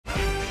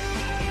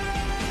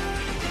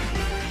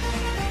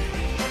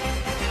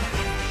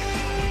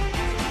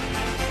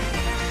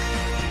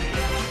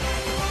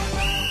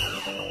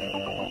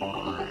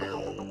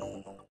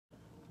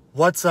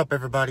What's up,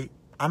 everybody?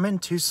 I'm in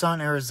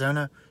Tucson,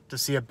 Arizona to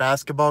see a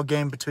basketball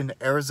game between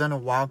the Arizona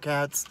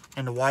Wildcats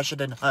and the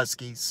Washington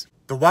Huskies.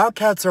 The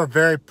Wildcats are a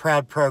very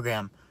proud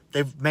program.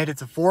 They've made it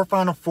to 4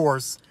 Final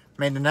Fours,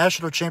 made the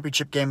national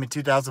championship game in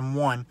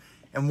 2001,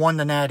 and won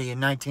the Natty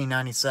in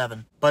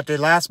 1997. But they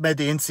last made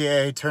the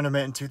NCAA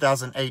tournament in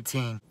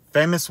 2018.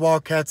 Famous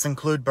Wildcats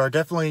include, but are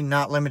definitely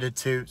not limited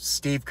to,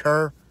 Steve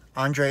Kerr,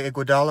 Andre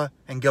Iguodala,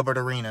 and Gilbert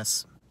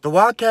Arenas. The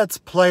Wildcats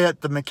play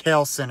at the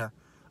McKale Center,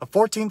 a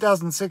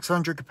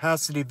 14,600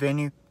 capacity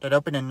venue that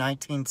opened in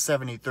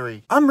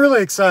 1973. I'm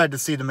really excited to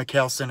see the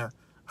McKale Center.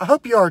 I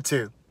hope you are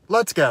too.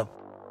 Let's go.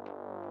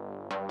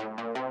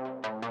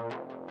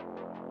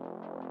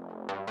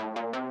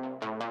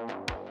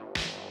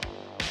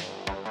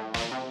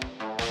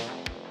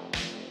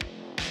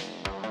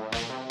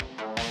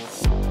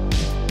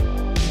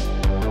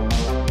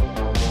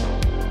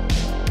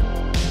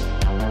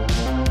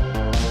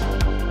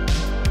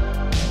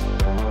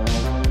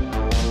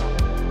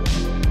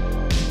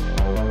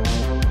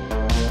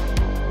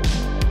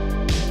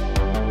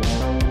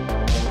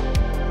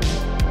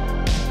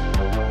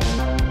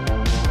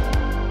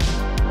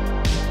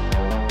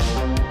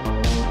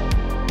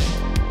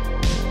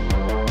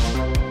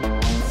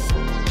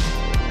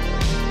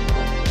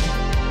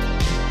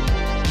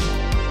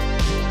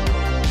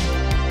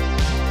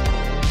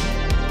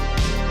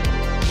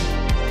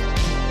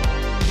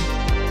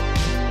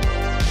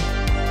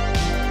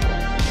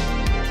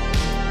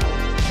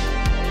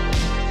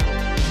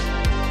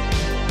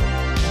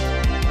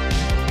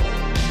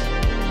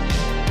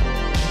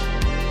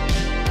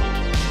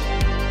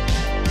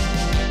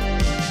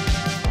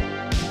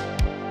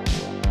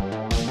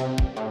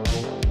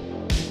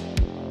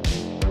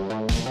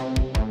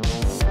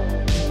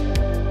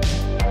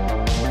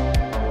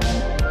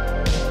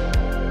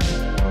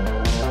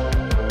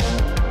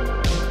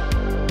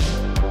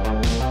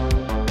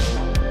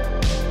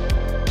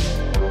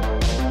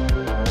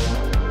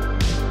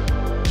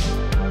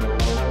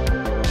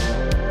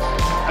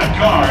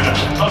 Guard, a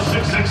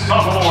 6'6"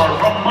 sophomore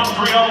from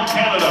Montreal,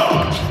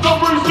 Canada,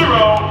 number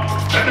 0,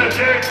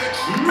 Benedict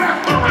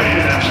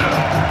Mathurin.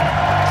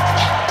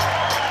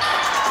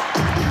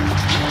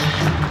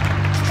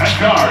 At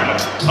guard,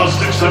 a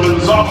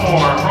 6'7"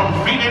 sophomore from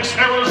Phoenix,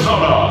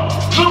 Arizona,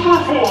 number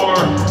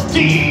 4,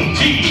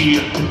 D.T.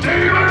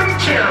 Dalen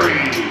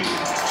Terry.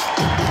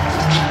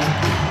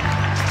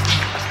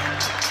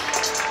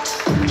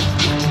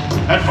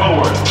 At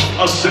forward,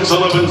 a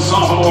 6'11"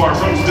 sophomore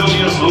from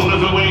Vilnius,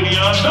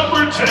 Lithuania,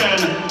 number 10,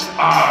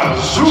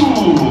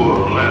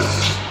 Azulis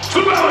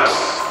Tubelis.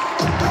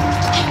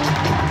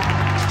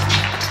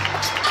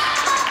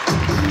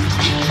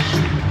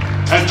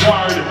 At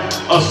guard,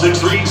 a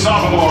 6'3"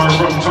 sophomore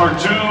from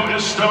Tartu,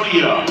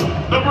 Estonia,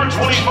 number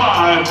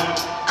 25,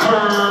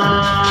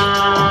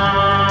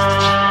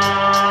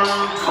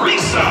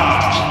 Krisa.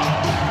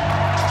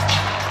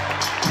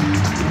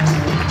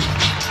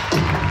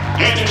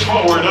 And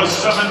forward, a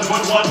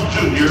 7'1"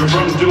 junior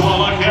from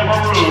Douala,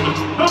 Cameroon,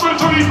 number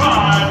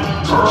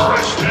 35,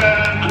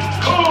 Christian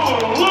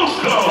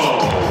Koloko.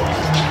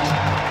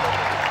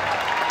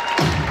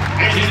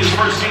 And in his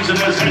first season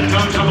as head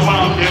coach of the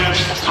Wildcats,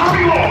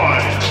 Tommy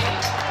Lloyd.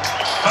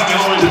 Tommy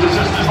Lloyd is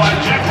assisted by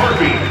Jack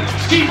Murphy,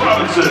 Steve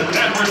Robinson,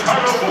 and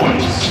Ricardo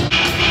Boyce.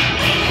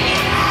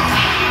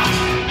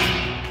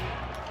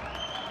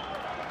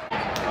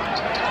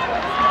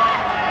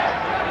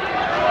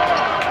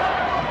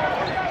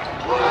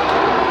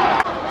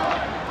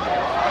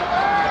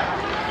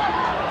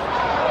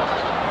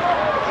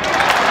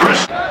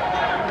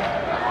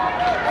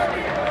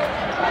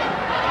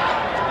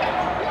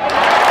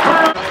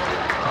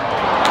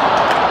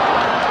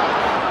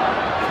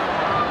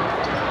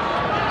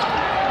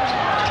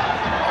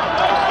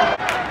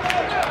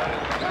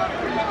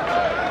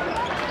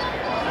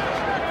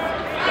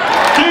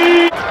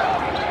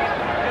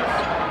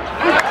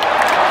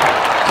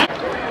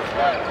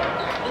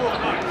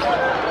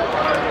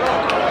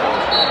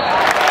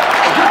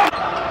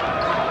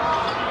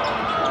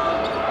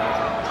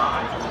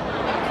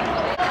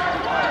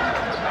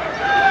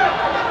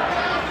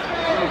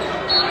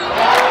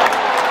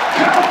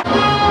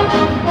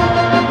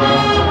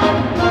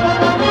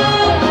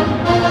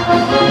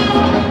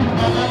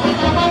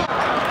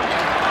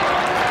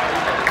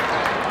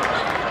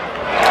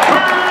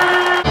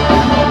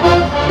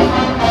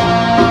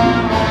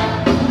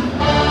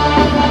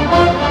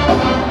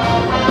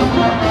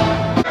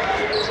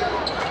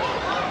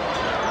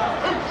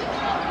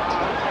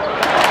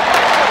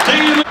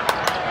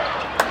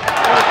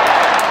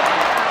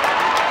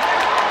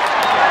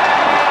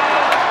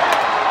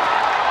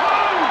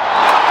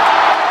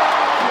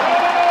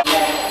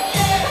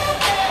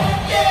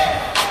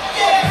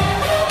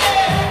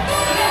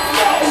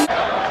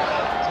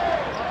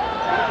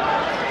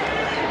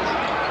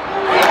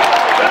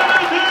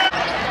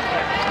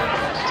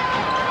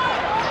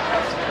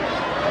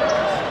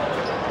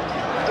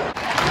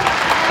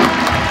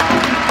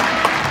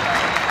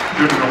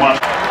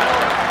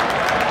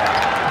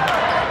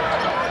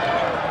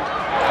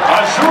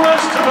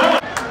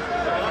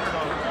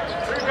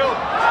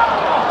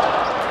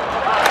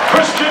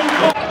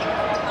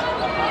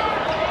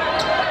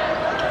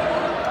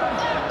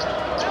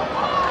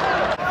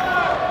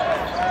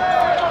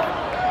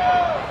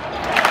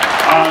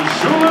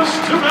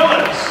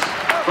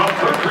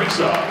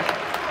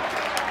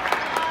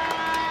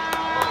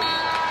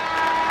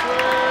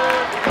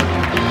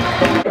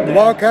 The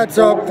Wildcats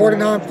are up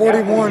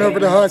 49-41 over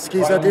the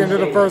Huskies at the end of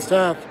the first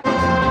half.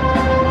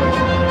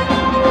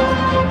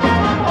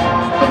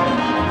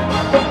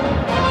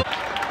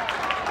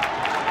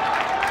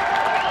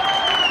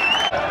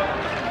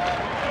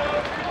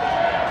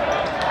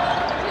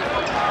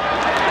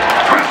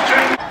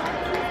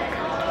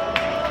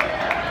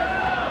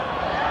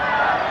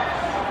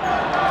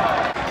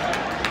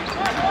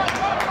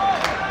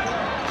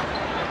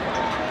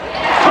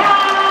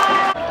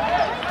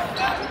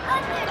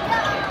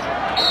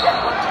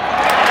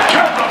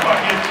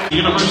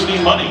 University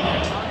money,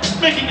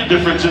 making a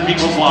difference in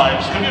people's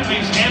lives,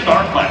 communities, and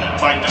our planet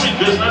by doing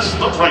business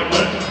the right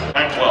way.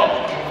 Act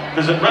 12.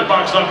 Visit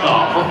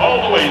redbox.com for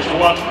all the ways to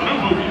watch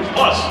new movies,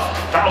 plus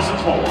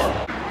thousands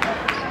more.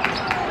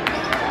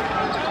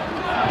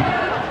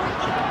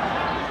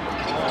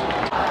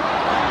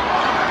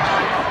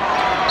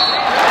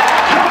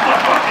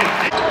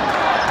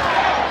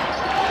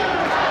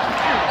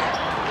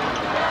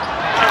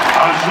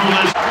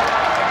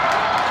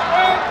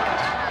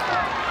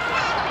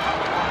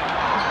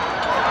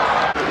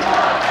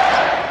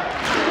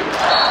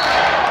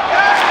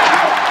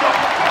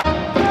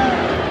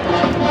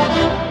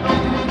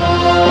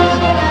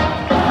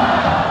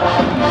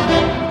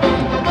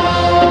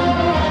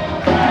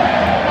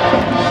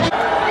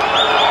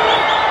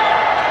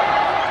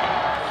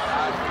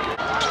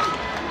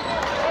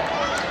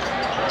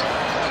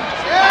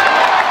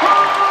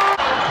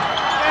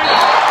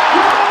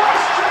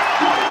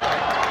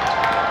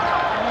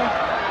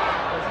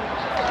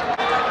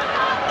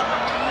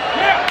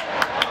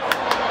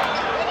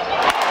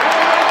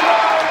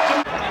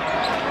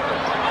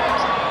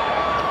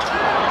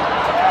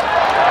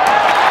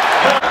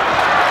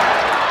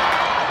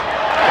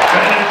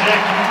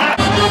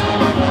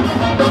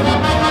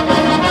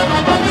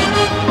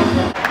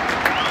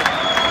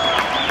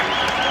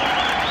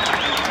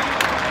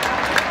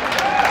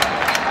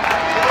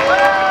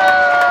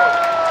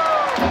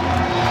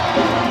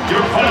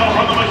 Your final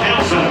from the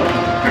McKale Center,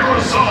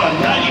 Arizona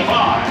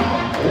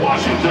 95,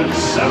 Washington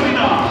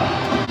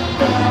 79.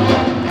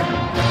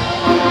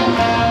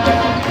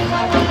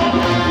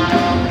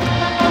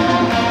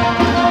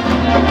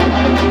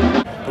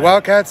 The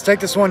Wildcats take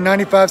this one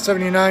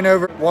 95-79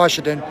 over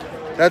Washington.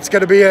 That's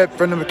going to be it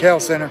from the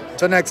McKale Center.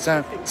 Until next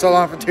time, so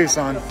long from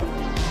Tucson.